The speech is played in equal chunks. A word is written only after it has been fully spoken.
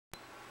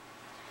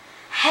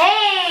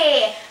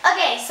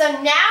Okay, so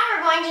now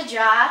we're going to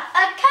draw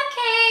a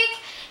cupcake.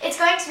 It's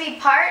going to be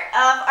part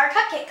of our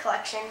cupcake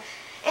collection.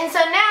 And so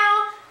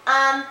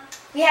now,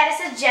 we had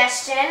a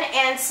suggestion,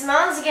 and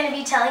Simone's going to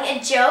be telling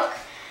a joke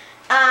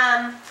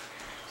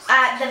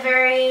at the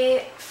very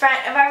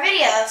front of our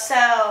video.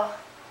 So,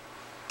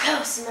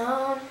 go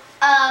Simone.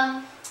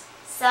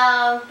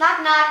 So,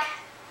 knock knock.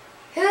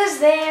 Who's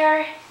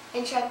there?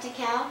 Interrupted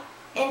cow.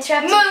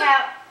 Interrupted Moo.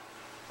 cow.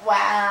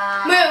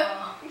 Wow.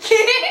 Moo.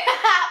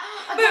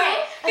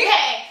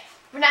 Okay.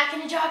 We're not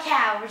gonna draw a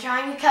cow. We're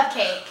drawing a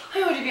cupcake.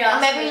 Who would be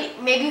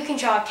awesome? Maybe you can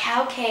draw a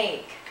cow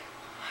cake.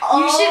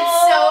 Oh. You should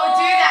so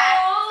do that.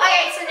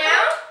 Okay, so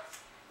now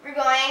we're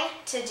going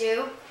to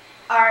do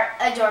our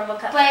adorable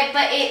cupcake.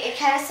 But it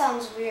kind of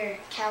sounds weird.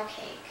 Cow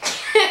cake.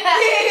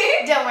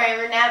 Don't worry,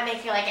 we're not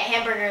making like a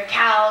hamburger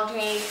cow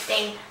cake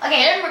thing.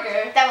 Okay,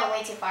 Hamburger. that went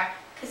way too far.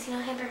 Cause you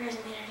know hamburgers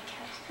are made out of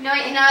cows. No,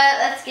 you know what?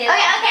 Let's get it.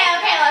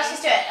 Okay. Let's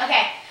just do it.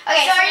 Okay.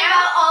 Sorry so now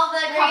about all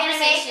the we're gonna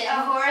make conversation. a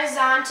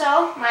horizontal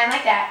line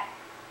like that.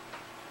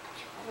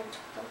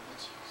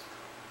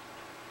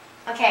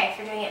 Okay, if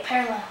we're doing it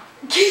parallel.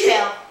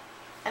 Fail.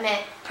 I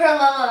meant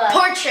Parallel.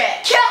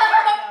 portrait.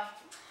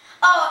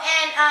 Oh,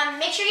 and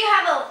make sure you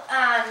have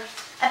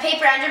a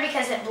paper under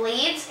because it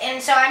bleeds.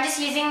 And so I'm just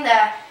using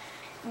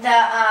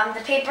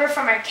the paper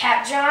from our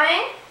cat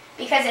drawing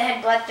because it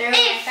had bled through.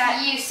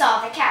 If you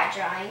saw the cat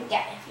drawing.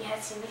 Yeah, if you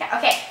had seen the cat.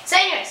 Okay, so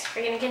anyways,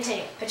 we're gonna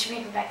continue. Put your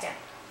paper back down.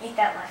 Make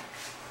that line.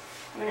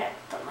 I'm gonna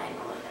put mine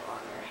a little bit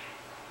longer,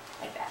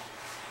 like that.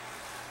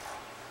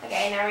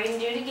 Okay, now we're gonna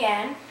do it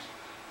again.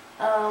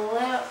 A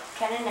little,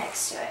 kind of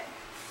next to it.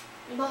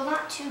 Well,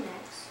 not too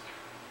next.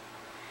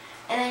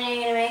 And then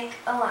you're gonna make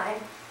a line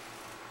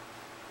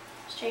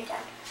straight down.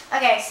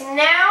 Okay, so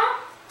now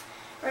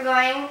we're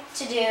going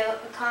to do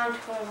a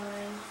contour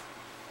line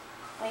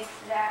like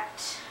that.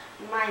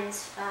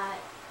 Mine's fat.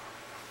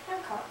 I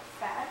don't call it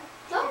fat.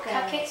 Look Your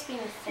at cupcake's being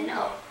offended.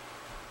 No.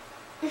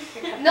 Your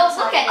cupcake's No,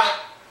 look at it.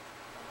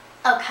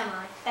 Oh, come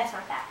on. That's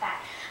not that bad.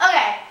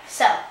 Okay,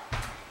 so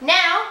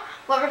now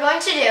what we're going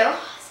to do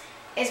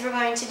is we're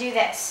going to do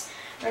this.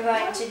 We're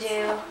going to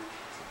do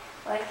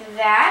like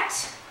that,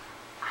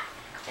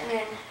 and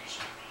then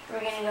we're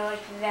going to go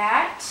like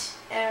that,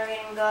 and we're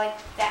going to go like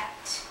that.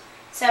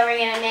 So we're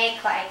going to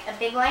make like a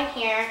big line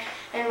here,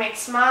 and make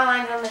small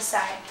lines on the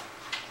side.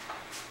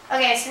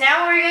 Okay, so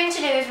now what we're going to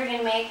do is we're going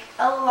to make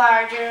a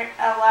large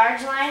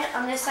line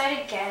on this side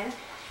again,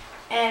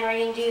 and we're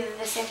going to do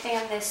the same thing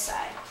on this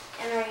side.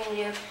 And then we're going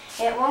to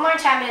do it one more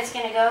time, but it's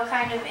going to go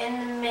kind of in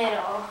the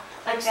middle.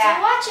 Like I'm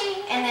that. still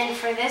watching. And then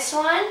for this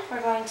one, we're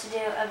going to do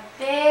a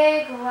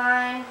big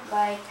line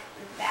like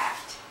that.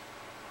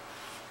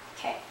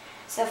 Okay,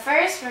 so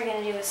first we're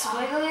going to do a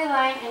squiggly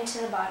line into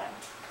the bottom.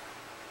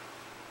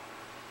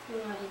 I'm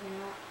not even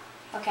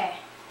know. Okay,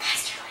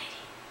 faster lady,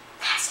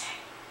 faster.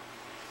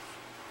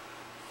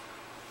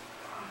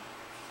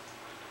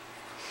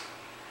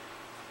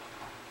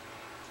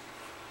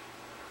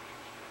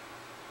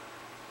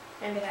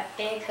 Remember that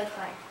big hook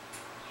line?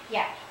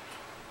 Yeah.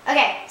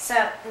 Okay, so,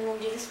 and then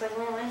do the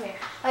squiggly line there.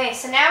 Okay,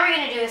 so now we're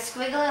going to do a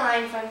squiggly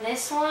line from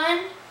this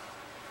one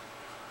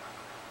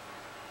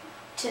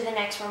to the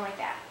next one like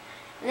that.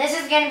 And this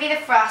is going to be the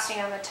frosting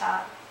on the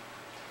top.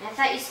 I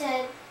thought you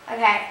said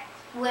Okay,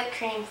 whipped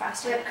cream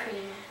frosting. whipped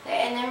cream.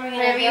 Okay, and then we're going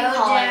Whatever to you go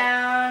call it.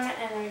 down,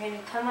 and we're going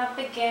to come up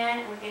again,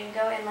 and we're going to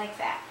go in like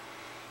that.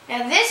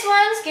 Now this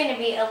one's going to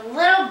be a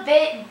little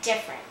bit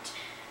different.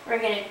 We're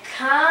going to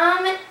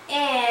come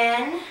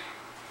in.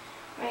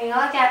 We're going to go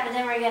like that, but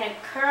then we're going to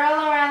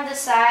curl around the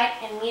side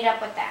and meet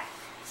up with that.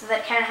 So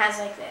that kind of has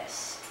like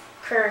this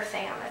curve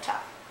thing on the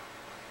top.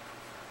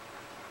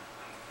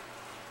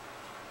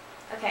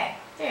 Okay,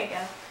 there you go.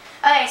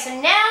 Okay,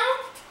 so now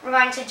we're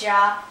going to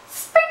draw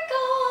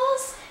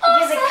sprinkles.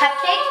 Because a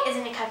cupcake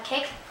isn't a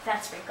cupcake,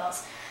 that's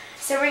sprinkles.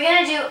 So we're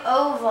going to do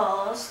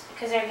ovals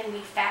because they're going to be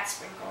fat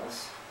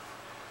sprinkles.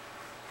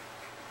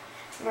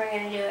 We're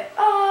going to do it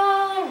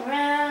all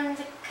around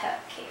the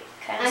cupcake.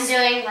 I'm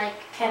doing like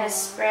kind of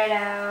spread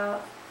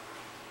out.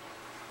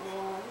 My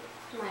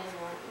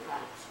one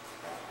that's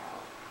spread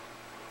out.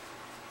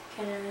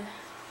 Kind of,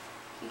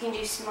 you can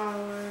do small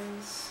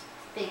ones,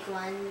 Big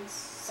ones,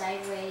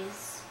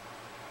 sideways,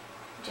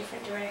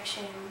 different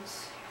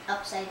directions,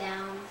 upside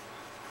down.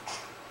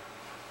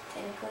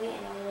 technically,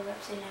 and a little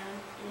upside down,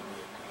 and then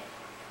you put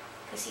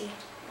it. Cause see,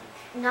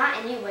 like, Not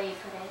any way you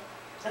put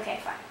it. okay,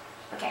 fine.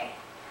 Okay.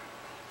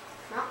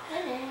 Not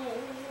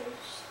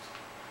finished.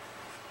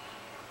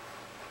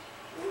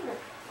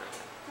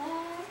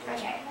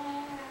 Okay.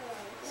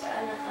 So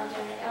I'll do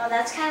it. Oh,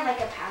 that's kind of like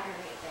a pattern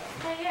right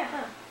there. Oh yeah,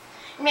 huh?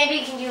 Maybe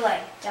you can do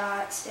like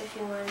dots if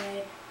you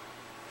wanted,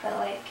 but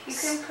like You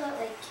can put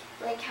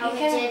like how You we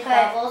can did put-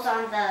 bubbles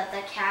on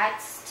the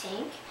cat's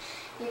tank.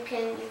 You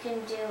can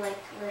do like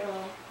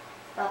little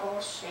bubble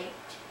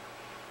shaped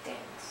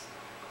things.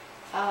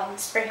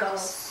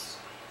 Sprinkles.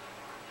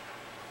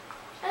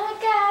 Oh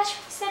my gosh,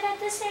 we said at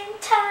the same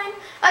time.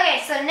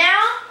 Okay, so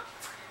now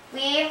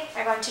we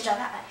are going to draw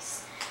the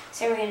ice.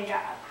 So we're going to draw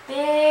a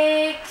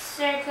big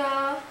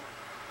circle,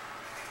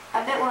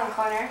 a bit one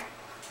corner.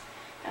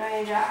 And we're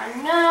going to draw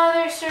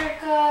another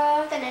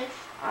circle Finish.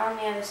 on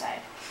the other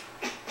side.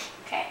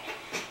 Okay.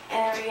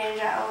 And we're going to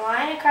draw a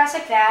line across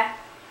like that.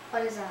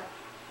 What is that?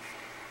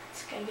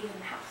 It's going to be the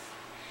mouth.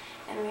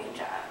 And we're going to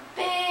draw a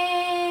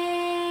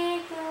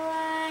big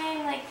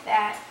line like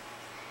that.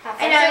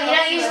 I know, you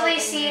don't usually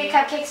see a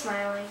cupcake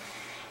smiling.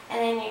 And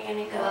then you're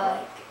going to go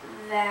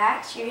like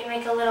that. You're going to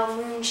make a little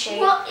moon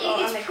shape. Well,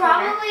 on it's the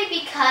probably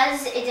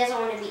because it doesn't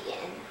want to be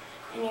in.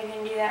 And you're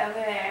going to do that over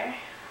there.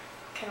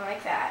 Kind of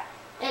like that.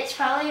 It's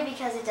probably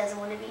because it doesn't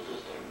want to be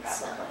eaten. Probably.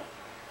 So.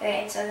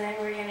 Okay, so then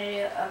we're going to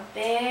do a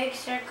big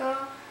circle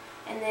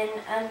and then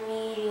a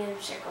medium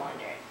circle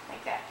under it.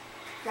 Like that.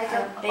 Like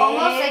a big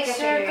almost like a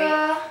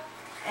circle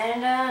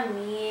and a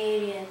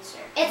medium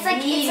circle. It's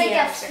like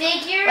a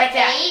figure like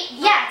that. eight.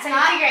 Yeah, it's like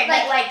a figure eight,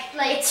 but like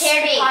it's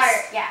teared spaced.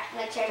 apart. Yeah.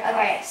 Like teared apart.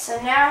 Okay,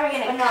 so now we're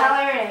gonna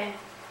color it in.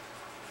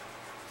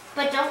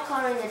 But don't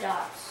color in the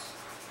dots.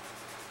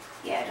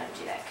 Yeah, don't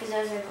do that because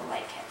those are the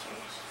light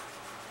catchers.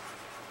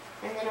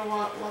 And then it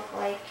won't look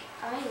like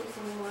eyes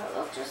anymore. It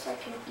looks just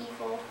like an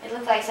evil. It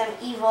looked like some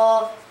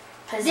evil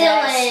possessed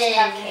villain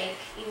cupcake.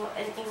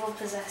 An evil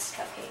possessed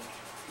cupcake.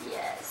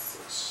 Yes.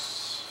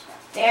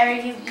 There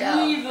you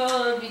go.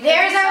 Evil.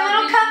 There's our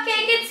little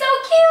cupcake. It's so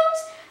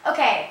cute.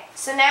 Okay,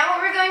 so now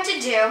what we're going to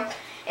do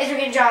is we're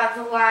going to draw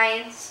the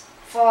lines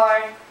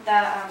for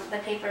the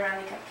paper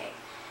around the cupcake.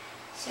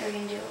 So we're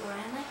going to do a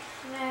line like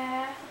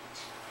that.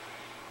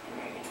 And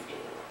we're going to do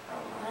a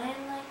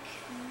line like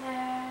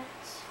that.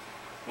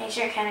 Make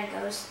sure it kind of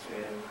goes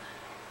through.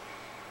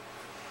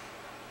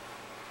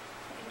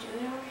 Do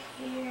it over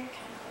here, kind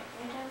of like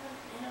right down the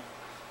middle.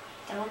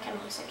 That one kind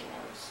of looks like a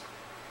nose.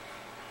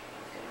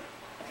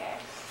 Okay,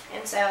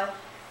 and so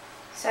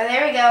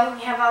there we go.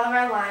 We have all of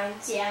our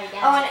lines. Yeah,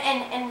 yeah. Oh,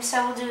 and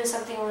so we'll do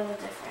something a little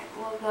different.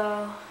 We'll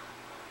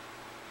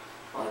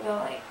go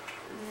like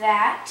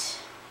that,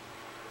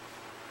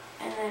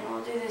 and then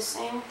we'll do the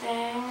same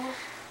thing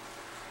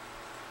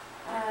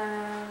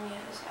on the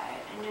other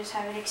side, and just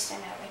have it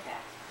extend out like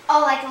that.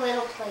 Oh, like a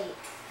little plate.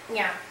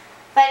 Yeah,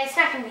 but it's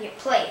not going to be a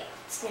plate.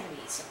 It's going to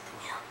be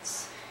something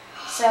else.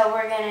 So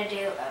we're going to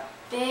do a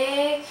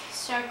big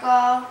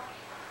circle,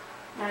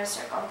 not a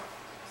circle,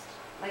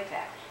 like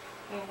that.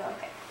 We're going to go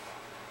like that.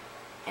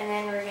 And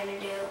then we're going to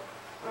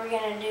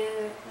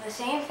do the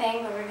same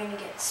thing, but we're going to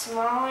get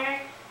smaller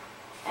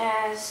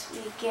as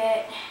we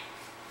get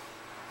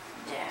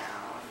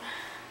down.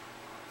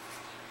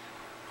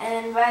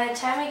 And by the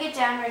time we get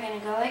down, we're going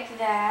to go like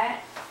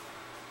that.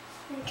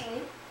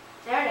 Okay.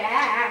 And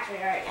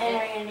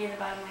we're going to do the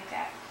bottom like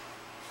that.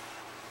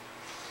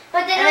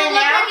 But then it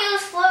looked like it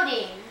was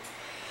floating.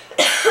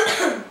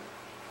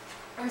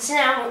 And so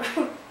now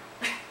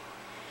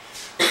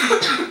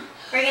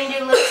we're going to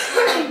do little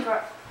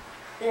swirly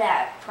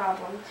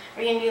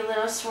We're going to do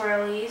little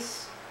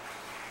swirlies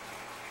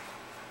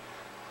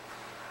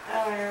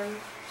around.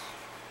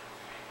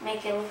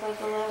 Make it look like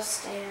a little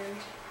stand.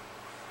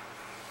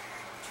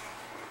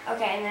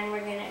 Okay, and then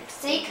we're going to...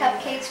 See,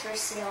 cupcakes for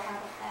sale. How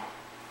about that?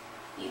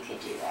 You could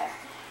do that.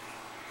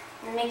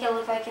 And make it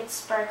look like it's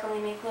sparkly.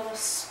 Make little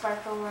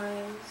sparkle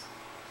lines.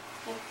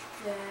 Like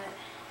that.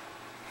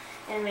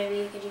 And maybe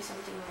you could do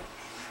something like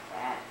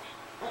that.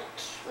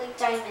 Like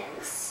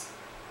diamonds.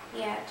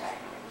 Yeah,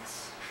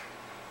 diamonds.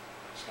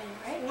 Shine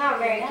bright. I'm not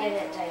very good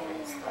at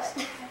diamonds, but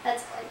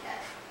that's like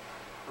that.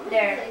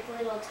 There. Like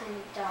little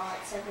tiny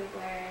dots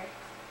everywhere.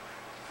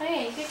 Oh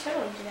yeah, you could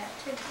totally do that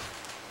too.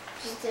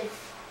 Just to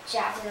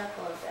jazz it up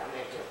a little bit. I'm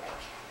going to do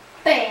like,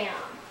 bam.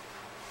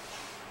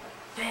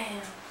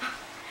 Bam.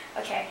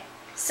 Okay,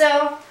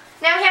 so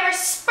now we have our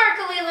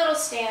sparkly little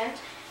stand.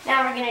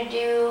 Now we're going to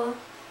do,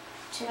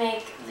 to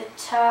make the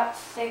top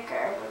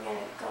thicker, we're going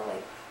to go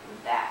like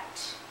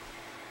that.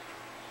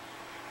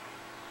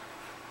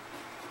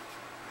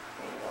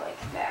 We're going to go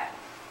like that.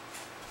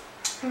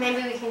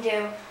 Maybe we can do,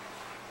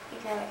 you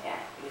can go like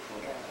that. You can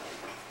go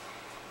like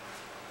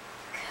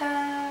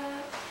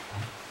cup.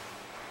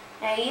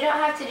 Now you don't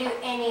have to do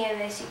any of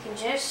this. You can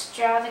just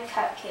draw the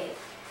cupcake.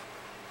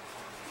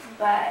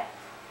 But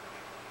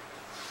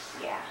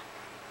yeah.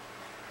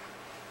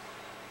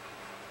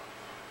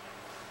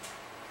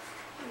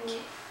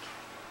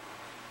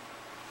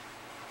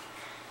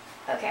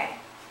 Okay.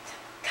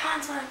 Come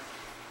on, Swan.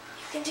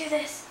 You can do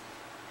this.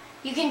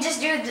 You can just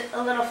do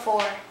a little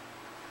 4.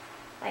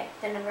 Like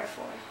the number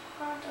 4.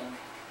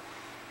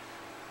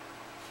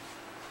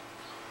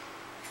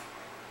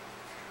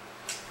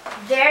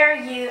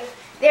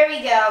 There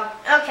we go.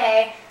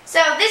 Okay. So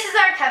this is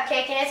our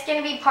cupcake, and it's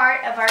going to be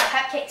part of our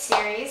cupcake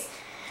series.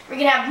 We're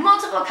going to have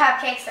multiple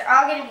cupcakes. They're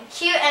all going to be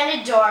cute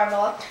and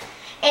adorable.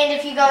 And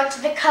if you go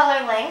to the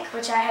color link,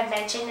 which I had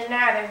mentioned in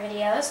our other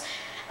videos,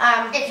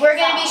 we're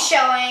going to be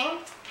showing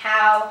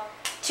how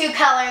to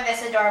color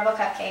this adorable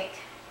cupcake.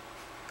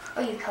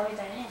 Oh, you colored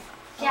that in.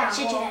 Yeah. I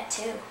should do that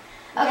too.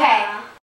 Okay, Yeah.